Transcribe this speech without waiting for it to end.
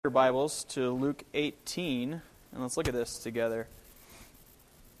Your Bibles to Luke 18, and let's look at this together.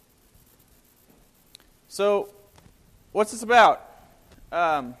 So, what's this about?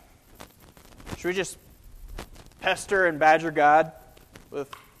 Should we just pester and badger God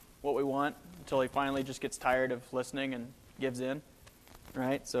with what we want until He finally just gets tired of listening and gives in?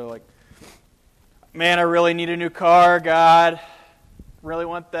 Right? So, like, man, I really need a new car, God. Really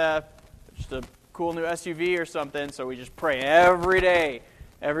want just a cool new SUV or something, so we just pray every day,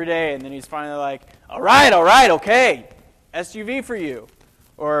 and then He's finally like, all right, okay, SUV for you.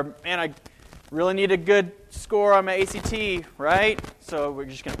 Or, man, I really need a good score on my ACT, right? So we're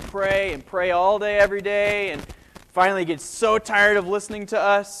just going to pray and pray all day, every day, and finally gets so tired of listening to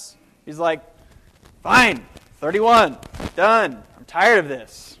us, He's like, fine, 31, done. I'm tired of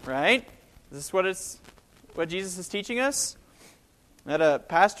this, right? Is this what Jesus is teaching us? I had a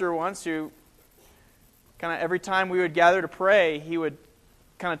pastor once who kind of every time we would gather to pray, he would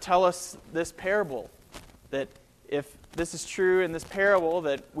kind of tell us this parable, that if this is true in this parable,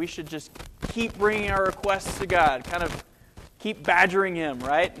 that we should just keep bringing our requests to God, kind of keep badgering Him,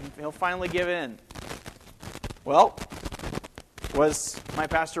 right? And He'll finally give in. Well, was my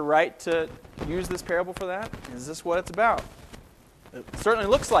pastor right to use this parable for that? Is this what it's about? It certainly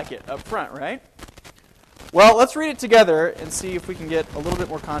looks like it up front, right? Well, let's read it together and see if we can get a little bit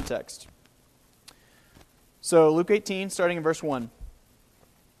more context. So, Luke 18, starting in verse 1.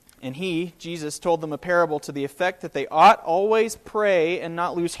 And He, Jesus, told them a parable to the effect that they ought always pray and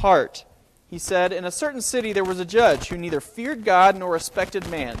not lose heart. He said, in a certain city there was a judge who neither feared God nor respected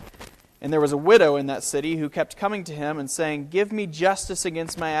man. And there was a widow in that city who kept coming to him and saying, give me justice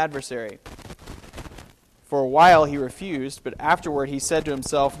against my adversary. For a while he refused, but afterward he said to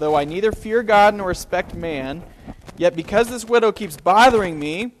himself, though I neither fear God nor respect man, yet because this widow keeps bothering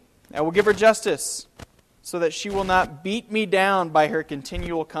me, I will give her justice, so that she will not beat me down by her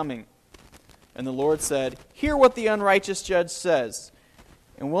continual coming. And the Lord said, hear what the unrighteous judge says.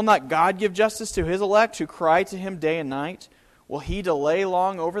 And will not God give justice to His elect who cry to Him day and night? Will He delay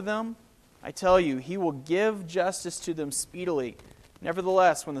long over them? I tell you, He will give justice to them speedily.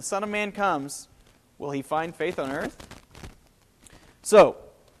 Nevertheless, when the Son of Man comes, will He find faith on earth? So,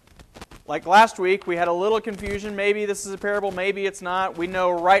 like last week, we had a little confusion. Maybe this is a parable, maybe it's not. We know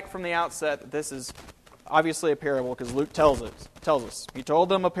right from the outset that this is obviously a parable because Luke tells us. He told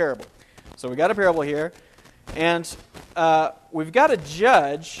them a parable. So we got a parable here. And we've got a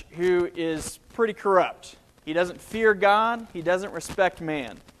judge who is pretty corrupt. He doesn't fear God. He doesn't respect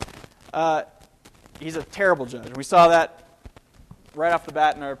man. He's a terrible judge. We saw that right off the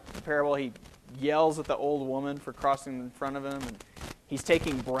bat in our parable. He yells at the old woman for crossing in front of him. And he's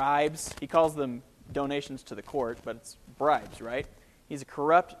taking bribes. He calls them donations to the court, but it's bribes, right? He's a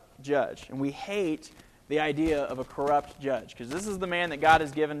corrupt judge. And we hate the idea of a corrupt judge, because this is the man that God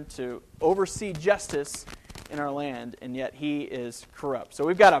has given to oversee justice in our land, and yet he is corrupt. So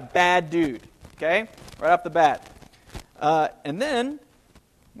we've got a bad dude, okay, right off the bat. And then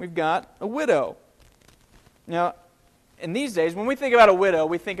we've got a widow. Now, in these days, when we think about a widow,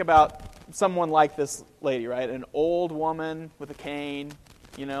 we think about someone like this lady, right? An old woman with a cane,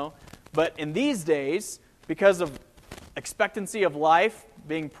 you know. But in these days, because of expectancy of life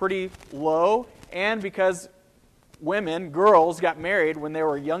being pretty low, and because girls got married when they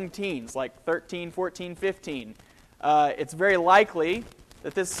were young teens, like 13, 14, 15, it's very likely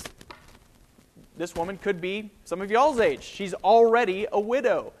that this woman could be some of y'all's age. She's already a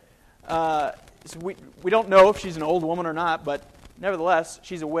widow. So we don't know if she's an old woman or not, but nevertheless,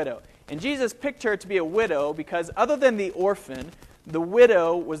 she's a widow. And Jesus picked her to be a widow because other than the orphan, the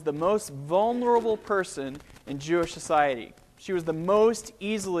widow was the most vulnerable person in Jewish society. She was the most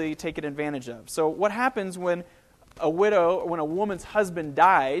easily taken advantage of. So what happens when a woman's husband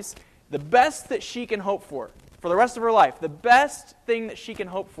dies, the best that she can hope for the rest of her life, the best thing that she can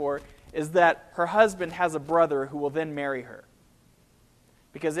hope for is that her husband has a brother who will then marry her.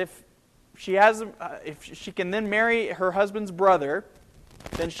 Because if she can then marry her husband's brother,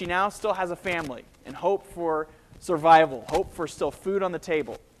 then she now still has a family and hope for survival, hope for still food on the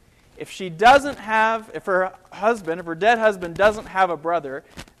table. If her dead husband doesn't have a brother,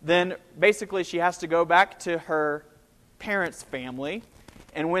 then basically she has to go back to her parents' family.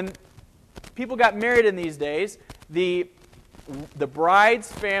 And when people got married in these days, the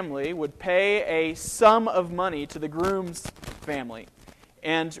bride's family would pay a sum of money to the groom's family.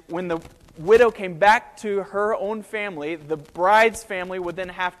 And when the widow came back to her own family, the bride's family would then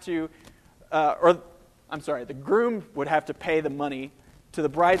have to, the groom would have to pay the money to the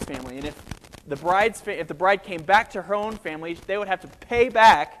bride's family. And if the bride came back to her own family, they would have to pay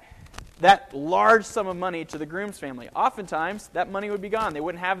back that large sum of money to the groom's family. Oftentimes, that money would be gone. They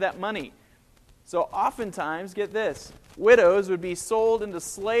wouldn't have that money. So oftentimes, get this, widows would be sold into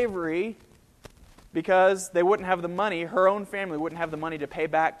slavery because they wouldn't have the money, her own family wouldn't have the money to pay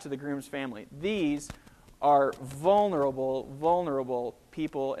back to the groom's family. These are vulnerable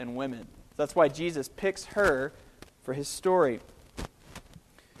people and women. That's why Jesus picks her for his story.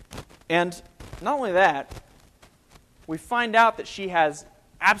 And not only that, we find out that she has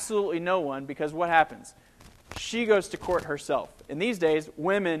absolutely no one, because what happens? She goes to court herself. In these days,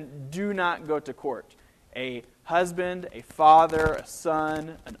 women do not go to court. A husband, a father, a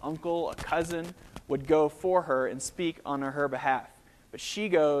son, an uncle, a cousin would go for her and speak on her behalf. But she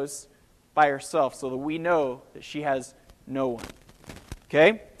goes by herself, so that we know that she has no one.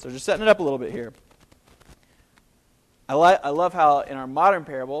 Okay? So just setting it up a little bit here. I love how in our modern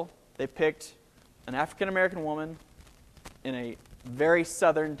parable, they picked an African-American woman in a very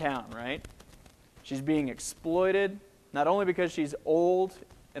southern town, right? She's being exploited, not only because she's old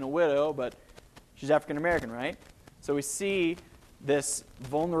and a widow, but she's African-American, right? So we see this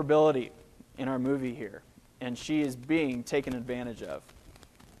vulnerability in our movie here, and she is being taken advantage of.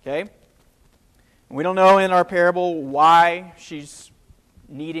 Okay? And we don't know in our parable why she's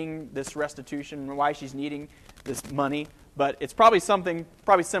needing this restitution, why she's needing this money, but it's probably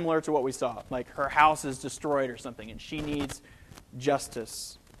similar to what we saw, like her house is destroyed or something, and she needs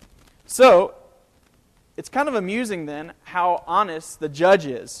justice. So, it's kind of amusing then how honest the judge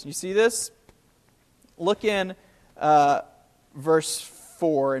is. You see this? Look in verse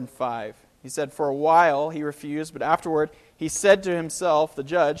 4 and 5. He said, "For a while he refused, but afterward he said to himself, the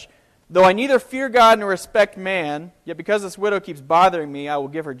judge, 'Though I neither fear God nor respect man, yet because this widow keeps bothering me, I will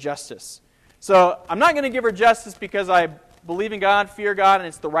give her justice.'" So I'm not going to give her justice because I believe in God, fear God, and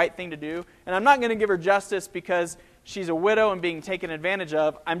it's the right thing to do. And I'm not going to give her justice because she's a widow and being taken advantage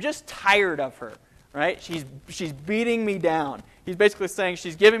of. I'm just tired of her, right? She's beating me down. He's basically saying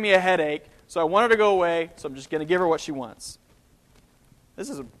she's giving me a headache, so I want her to go away, so I'm just going to give her what she wants.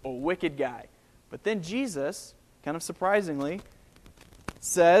 This is a wicked guy. But then Jesus, kind of surprisingly,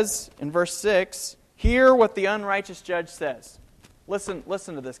 says in verse 6, "Hear what the unrighteous judge says." Listen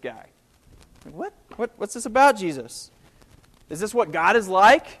to this guy. What's this about, Jesus? Is this what God is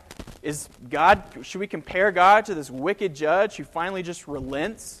like? Should we compare God to this wicked judge who finally just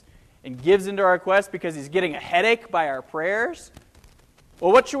relents and gives into our requests because he's getting a headache by our prayers?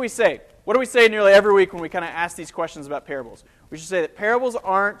 Well, what should we say? What do we say nearly every week when we kind of ask these questions about parables? We should say that parables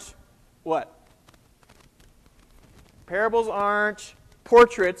aren't what? Parables aren't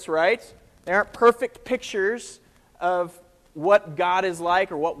portraits, right? They aren't perfect pictures of what God is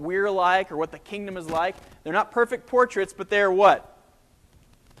like or what we're like or what the kingdom is like. They're not perfect portraits, but they're what?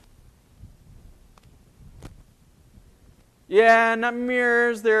 Yeah, not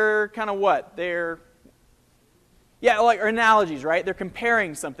mirrors. They're kind of what? They're, like analogies, right? They're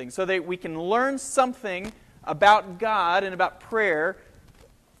comparing something so that we can learn something about God and about prayer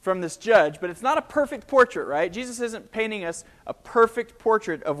from this judge, but it's not a perfect portrait, right? Jesus isn't painting us a perfect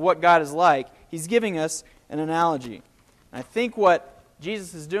portrait of what God is like. He's giving us an analogy. And I think what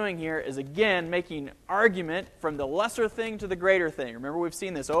Jesus is doing here is, again, making argument from the lesser thing to the greater thing. Remember, we've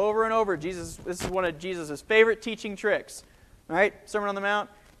seen this over and over. This is one of Jesus' favorite teaching tricks, right? Sermon on the Mount.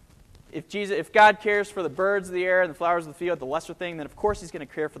 If God cares for the birds of the air and the flowers of the field, the lesser thing, then of course He's going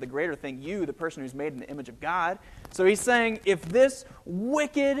to care for the greater thing, you, the person who's made in the image of God. So He's saying, if this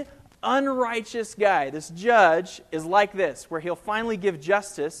wicked, unrighteous guy, this judge, is like this, where he'll finally give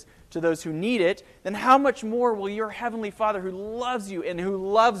justice to those who need it, then how much more will your Heavenly Father who loves you and who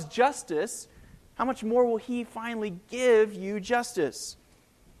loves justice, how much more will He finally give you justice?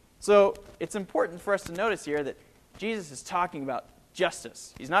 So it's important for us to notice here that Jesus is talking about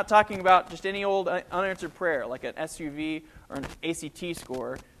justice. He's not talking about just any old unanswered prayer like an SUV or an ACT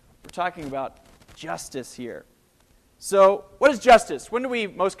score. We're talking about justice here. So what is justice? When do we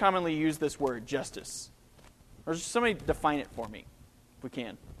most commonly use this word, justice? Or just somebody define it for me, if we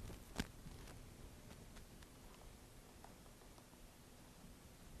can.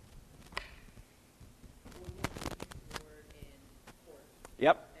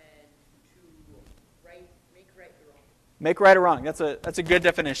 Yep. Make right or wrong. That's a good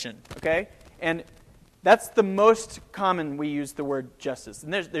definition, okay? And that's the most common we use the word justice.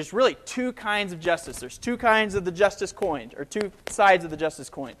 And there's really two kinds of justice. There's two kinds of the justice coin, or two sides of the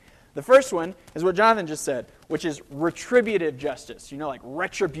justice coin. The first one is what Jonathan just said, which is retributive justice. Like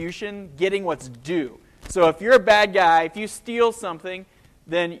retribution, getting what's due. So if you're a bad guy, if you steal something,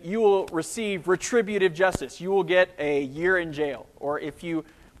 then you will receive retributive justice. You will get a year in jail. Or if you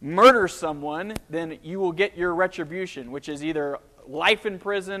murder someone, then you will get your retribution, which is either life in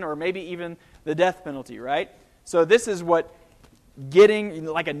prison or maybe even the death penalty, right? So this is what getting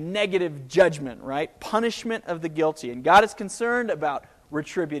like a negative judgment, right? Punishment of the guilty. And God is concerned about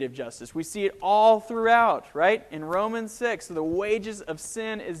retributive justice. We see it all throughout, right? In Romans 6, the wages of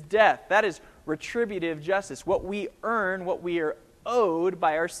sin is death. That is retributive justice. What we earn, what we are owed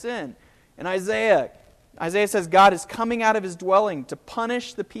by our sin. In Isaiah says God is coming out of his dwelling to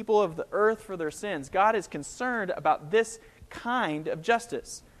punish the people of the earth for their sins. God is concerned about this kind of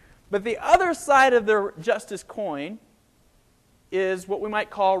justice. But the other side of the justice coin is what we might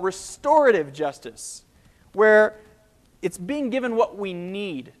call restorative justice, where it's being given what we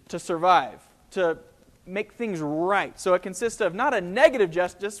need to survive, to make things right. So it consists of not a negative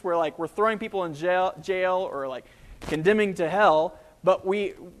justice where like we're throwing people in jail or like condemning to hell, but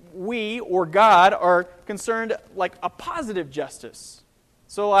we or God are concerned like a positive justice.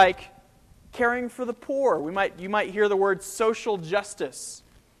 So like caring for the poor. You might hear the word social justice,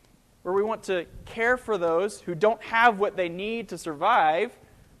 where we want to care for those who don't have what they need to survive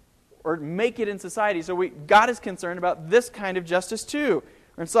or make it in society. So God is concerned about this kind of justice too.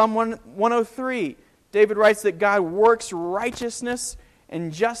 Or in Psalm 103, David writes that God works righteousness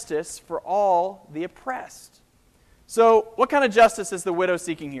and justice for all the oppressed. So what kind of justice is the widow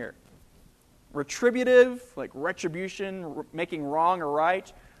seeking here? Retributive, like retribution, making wrong or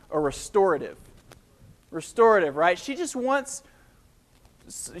right, or restorative? Restorative, right? She just wants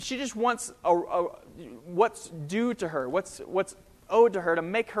what's due to her, what's owed to her to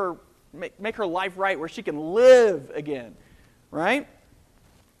make her life right, where she can live again, right?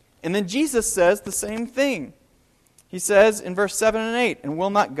 And then Jesus says the same thing. He says in verse 7 and 8, "And will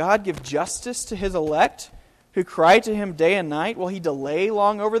not God give justice to his elect, who cry to him day and night? Will he delay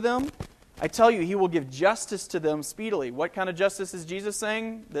long over them? I tell you, he will give justice to them speedily." What kind of justice is Jesus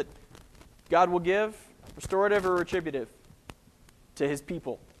saying that God will give? Restorative or retributive? To his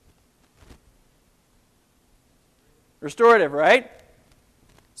people. Restorative, right?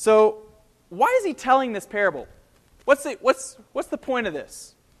 So, why is he telling this parable? What's the point of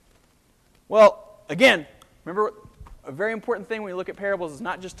this? Well, again, remember, a very important thing when you look at parables is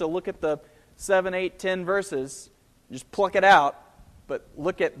not just to look at the 7, 8, 10 verses, just pluck it out, but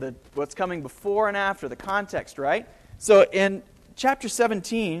look at what's coming before and after, the context, right? So in chapter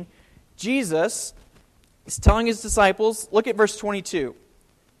 17, Jesus is telling his disciples, look at verse 22.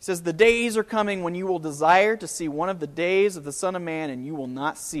 He says, "The days are coming when you will desire to see one of the days of the Son of Man, and you will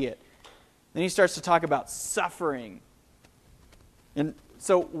not see it." Then he starts to talk about suffering. And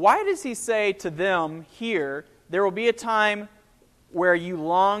so why does he say to them here, there will be a time where you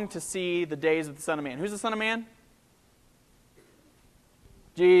long to see the days of the Son of Man? Who's the Son of Man?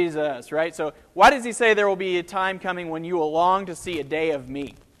 Jesus, right? So why does he say there will be a time coming when you will long to see a day of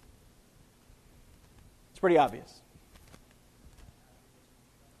me? It's pretty obvious.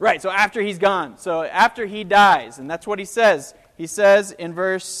 Right, so after he's gone. So after he dies, and that's what he says. He says in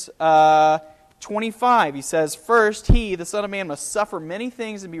verse 25, he says, "First he, the Son of Man, must suffer many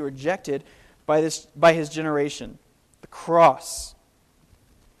things and be rejected by his generation." The cross.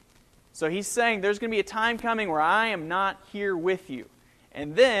 So he's saying there's going to be a time coming where I am not here with you.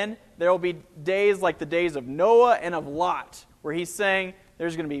 And then there will be days like the days of Noah and of Lot, where he's saying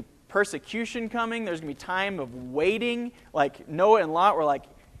there's going to be persecution coming, there's going to be time of waiting. Like Noah and Lot were like,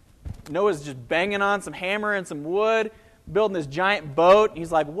 Noah's just banging on some hammer and some wood, building this giant boat. And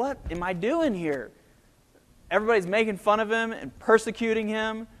he's like, what am I doing here? Everybody's making fun of him and persecuting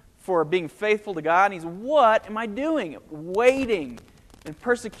him for being faithful to God. And he's, what am I doing? Waiting and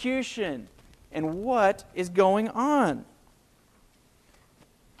persecution. And what is going on?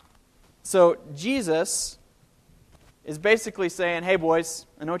 So Jesus is basically saying, hey boys,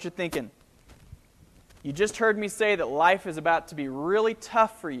 I know what you're thinking. You just heard me say that life is about to be really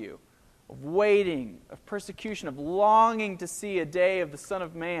tough for you, of waiting, of persecution, of longing to see a day of the Son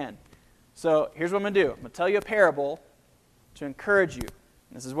of Man. So here's what I'm going to do. I'm going to tell you a parable to encourage you.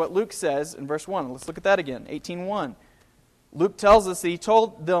 This is what Luke says in verse 1. Let's look at that again, 18:1. Luke tells us that he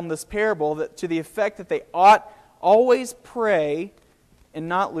told them this parable that to the effect that they ought always pray and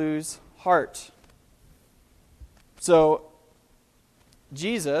not lose heart. So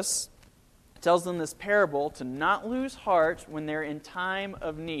Jesus tells them this parable to not lose heart when they're in time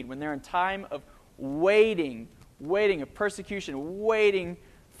of need, when they're in time of waiting of persecution, waiting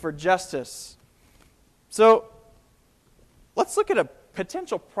for justice. So let's look at a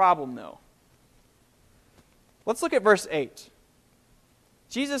potential problem, though. Let's look at verse 8.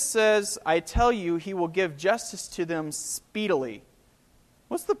 Jesus says, I tell you, he will give justice to them speedily.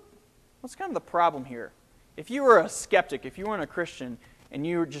 What's kind of the problem here? If you were a skeptic, if you weren't a Christian, and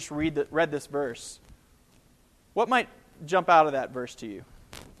you just read this verse, what might jump out of that verse to you?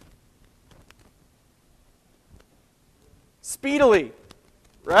 Speedily,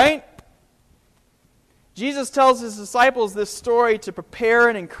 right? Jesus tells his disciples this story to prepare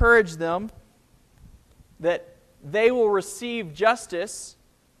and encourage them that they will receive justice.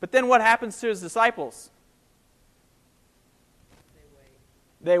 But then what happens to his disciples?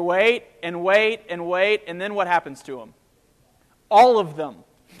 They wait and wait and wait, and then what happens to them? All of them,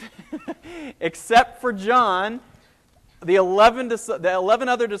 except for John, the 11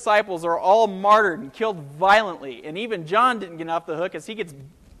 other disciples are all martyred and killed violently. And even John didn't get off the hook as he gets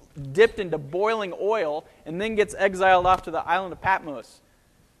dipped into boiling oil and then gets exiled off to the island of Patmos.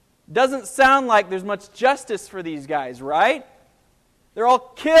 Doesn't sound like there's much justice for these guys, right? They're all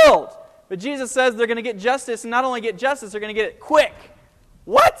killed. But Jesus says they're going to get justice, and not only get justice, they're going to get it quick.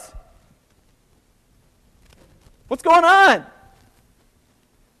 What? What's going on?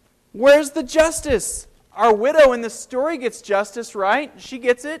 Where's the justice? Our widow in this story gets justice, right? She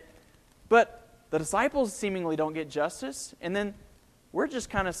gets it. But the disciples seemingly don't get justice. And then we're just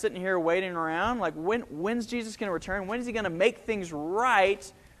kind of sitting here waiting around. Like, when's Jesus going to return? When is he going to make things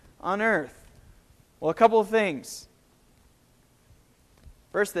right on earth? Well, a couple of things.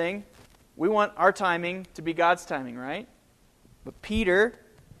 First thing, we want our timing to be God's timing, right? But Peter,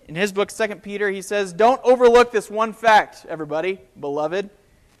 in his book, 2 Peter, he says, don't overlook this one fact, everybody, beloved.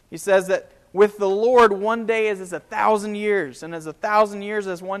 He says that with the Lord, one day is as 1,000 years, and as 1,000 years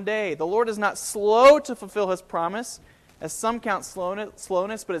as one day. The Lord is not slow to fulfill his promise, as some count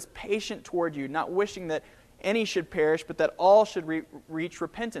slowness, but is patient toward you, not wishing that any should perish, but that all should reach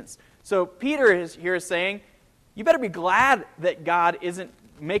repentance. So Peter is saying, you better be glad that God isn't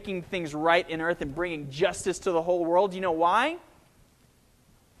making things right in earth and bringing justice to the whole world. You know why?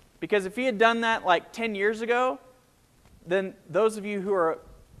 Because if he had done that like 10 years ago, then those of you who are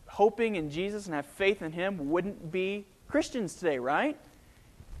hoping in Jesus and have faith in him wouldn't be Christians today, right?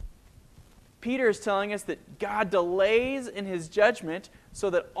 Peter is telling us that God delays in his judgment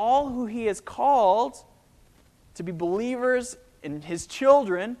so that all who he has called to be believers in his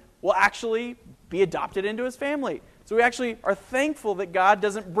children will actually be adopted into his family. So we actually are thankful that God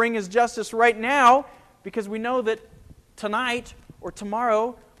doesn't bring his justice right now, because we know that tonight or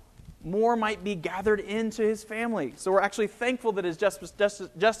tomorrow more might be gathered into his family. So we're actually thankful that his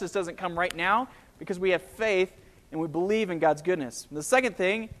justice doesn't come right now, because we have faith and we believe in God's goodness. And the second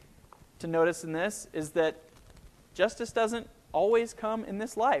thing to notice in this is that justice doesn't always come in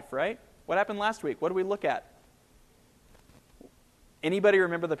this life, right? What happened last week? What did we look at? Anybody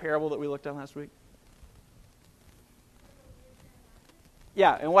remember the parable that we looked at last week?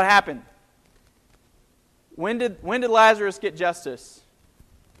 Yeah, and what happened? When did Lazarus get justice?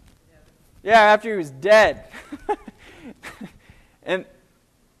 Yeah, after he was dead. And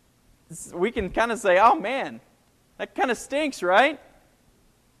we can kind of say, oh man, that kind of stinks, right?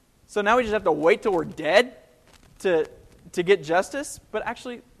 So now we just have to wait till we're dead to get justice? But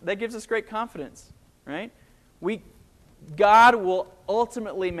actually, that gives us great confidence, right? God will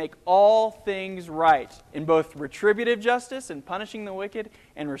ultimately make all things right in both retributive justice and punishing the wicked,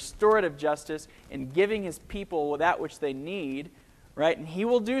 and restorative justice in giving his people that which they need, right? And he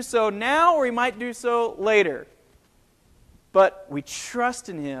will do so now, or he might do so later. But we trust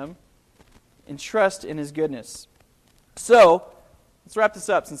in him and trust in his goodness. So, let's wrap this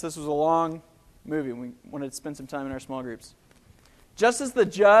up, since this was a long movie and we wanted to spend some time in our small groups. Just as the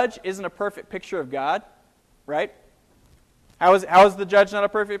judge isn't a perfect picture of God, right? How is the judge not a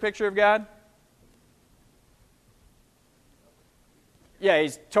perfect picture of God? Yeah,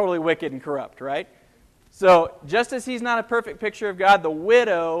 he's totally wicked and corrupt, right? So, just as he's not a perfect picture of God, the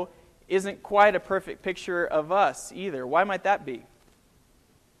widow isn't quite a perfect picture of us either. Why might that be?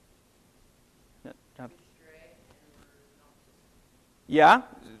 Yeah,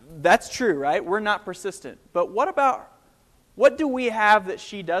 that's true, right? We're not persistent. But what do we have that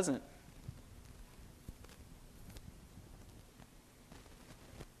she doesn't?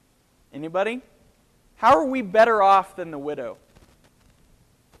 Anybody? How are we better off than the widow?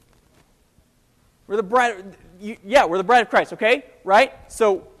 We're the bride. We're the bride of Christ, okay? Right?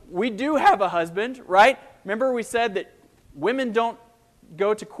 So we do have a husband, right? Remember we said that women don't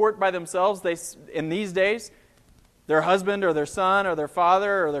go to court by themselves. In these days, their husband or their son or their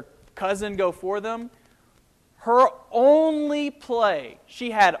father or their cousin go for them. Her only play,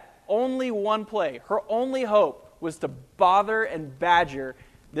 she had only one play. Her only hope was to bother and badger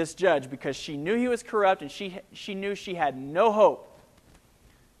this judge, because she knew he was corrupt and she knew she had no hope.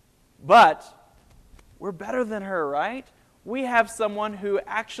 But we're better than her, right? We have someone who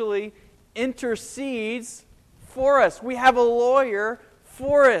actually intercedes for us. We have a lawyer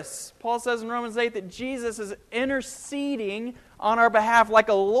for us. Paul says in Romans 8 that Jesus is interceding on our behalf like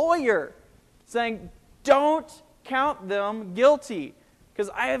a lawyer, saying, don't count them guilty, because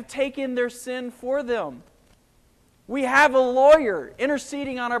I have taken their sin for them. We have a lawyer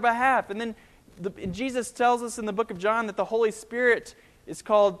interceding on our behalf. And then Jesus tells us in the book of John that the Holy Spirit is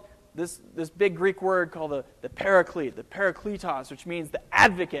called this big Greek word called the paraclete, the parakletos, which means the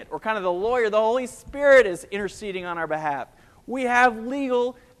advocate, or kind of the lawyer. The Holy Spirit is interceding on our behalf. We have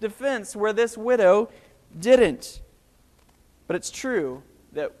legal defense where this widow didn't. But it's true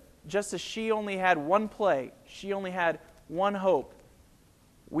that just as she only had one play, she only had one hope,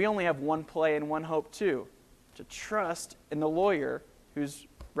 we only have one play and one hope too, to trust in the lawyer who's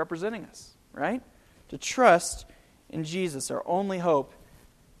representing us, right? To trust in Jesus. Our only hope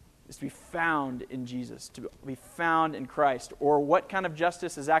is to be found in Jesus, to be found in Christ, or what kind of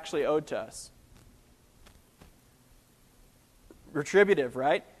justice is actually owed to us. Retributive,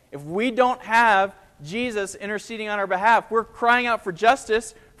 right? If we don't have Jesus interceding on our behalf, we're crying out for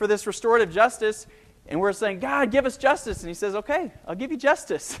justice, for this restorative justice, and we're saying, God, give us justice. And He says, okay, I'll give you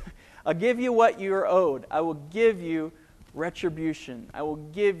justice. I'll give you what you are owed. I will give you retribution. I will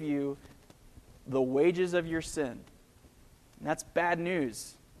give you the wages of your sin. And that's bad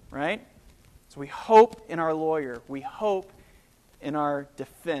news, right? So we hope in our lawyer. We hope in our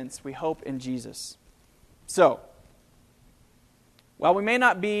defense. We hope in Jesus. So, while we may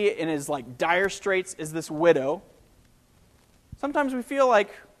not be in as dire straits as this widow, sometimes we feel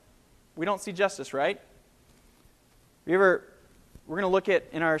like we don't see justice, right? We're going to look at,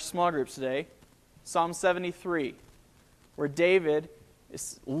 in our small groups today, Psalm 73, where David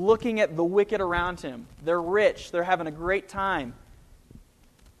is looking at the wicked around him. They're rich. They're having a great time.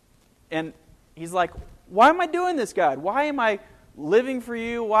 And he's like, why am I doing this, God? Why am I living for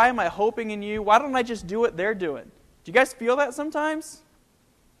you? Why am I hoping in you? Why don't I just do what they're doing? Do you guys feel that sometimes?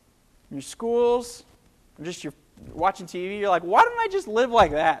 In your schools, or just you're watching TV, you're like, why don't I just live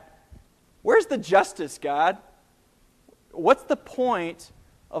like that? Where's the justice, God? What's the point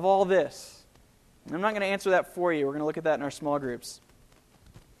of all this? And I'm not going to answer that for you. We're going to look at that in our small groups.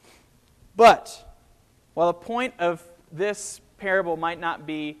 But, while the point of this parable might not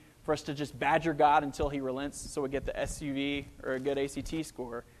be for us to just badger God until He relents so we get the SUV or a good ACT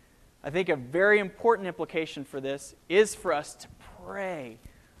score, I think a very important implication for this is for us to pray.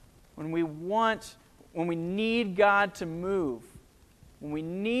 When we need God to move, when we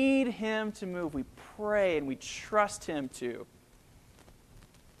need Him to move, we pray and we trust Him to.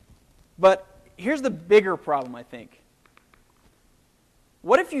 But here's the bigger problem, I think.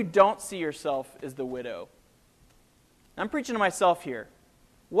 What if you don't see yourself as the widow? I'm preaching to myself here.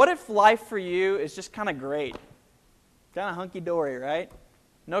 What if life for you is just kind of great? Kind of hunky-dory, right?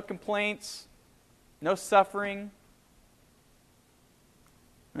 No complaints, no suffering.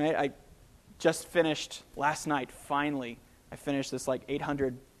 Right? I just finished last night, finally. I finished this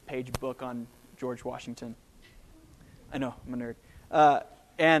 800-page book on George Washington. I know, I'm a nerd.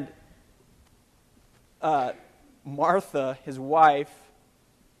 And Martha, his wife,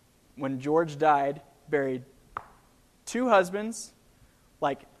 when George died, buried 2 husbands,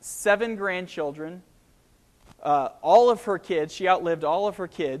 7 grandchildren, all of her kids. She outlived all of her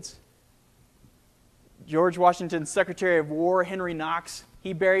kids. George Washington's Secretary of War, Henry Knox,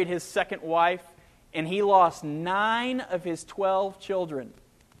 he buried his second wife, and he lost 9 of his 12 children.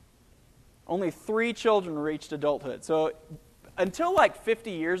 Only 3 children reached adulthood. So until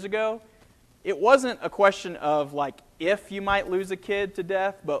 50 years ago, it wasn't a question of if you might lose a kid to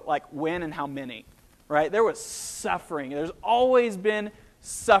death, but when and how many. Right? There was suffering. There's always been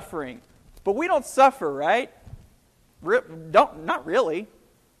suffering. But we don't suffer, right? Not really.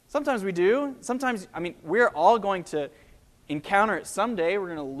 Sometimes we do. Sometimes, we're all going to encounter it someday.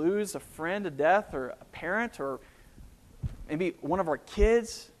 We're going to lose a friend to death, or a parent, or maybe one of our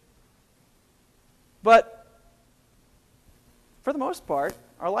kids. But for the most part,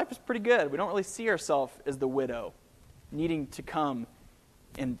 our life is pretty good. We don't really see ourselves as the widow, needing to come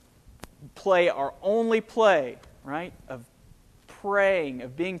and play our only play, right, of praying,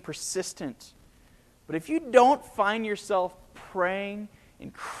 of being persistent. But if you don't find yourself praying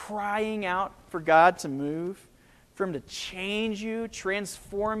and crying out for God to move, for Him to change you,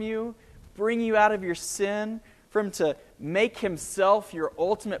 transform you, bring you out of your sin, for Him to make Himself your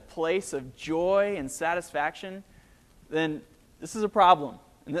ultimate place of joy and satisfaction, then this is a problem.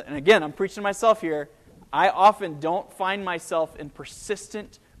 And again, I'm preaching to myself here. I often don't find myself in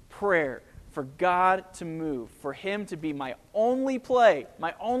persistent prayer for God to move, for Him to be my only play,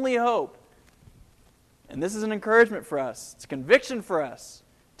 my only hope. And this is an encouragement for us. It's a conviction for us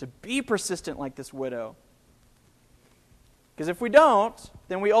to be persistent like this widow. Because if we don't,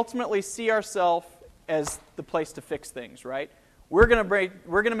 then we ultimately see ourselves as the place to fix things, right? We're going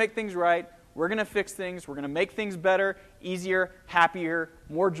to make things right. We're going to fix things. We're going to make things better, easier, happier,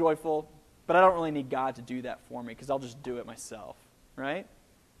 more joyful. But I don't really need God to do that for me because I'll just do it myself, right?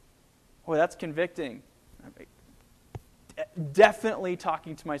 Boy, that's convicting. Definitely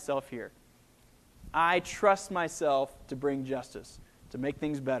talking to myself here. I trust myself to bring justice, to make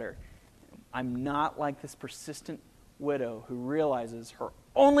things better. I'm not like this persistent widow who realizes her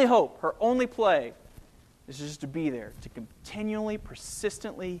only hope, her only play, is just to be there, to continually,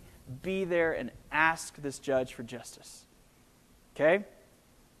 persistently be there and ask this judge for justice. Okay?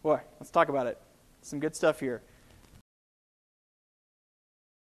 Boy, let's talk about it. Some good stuff here.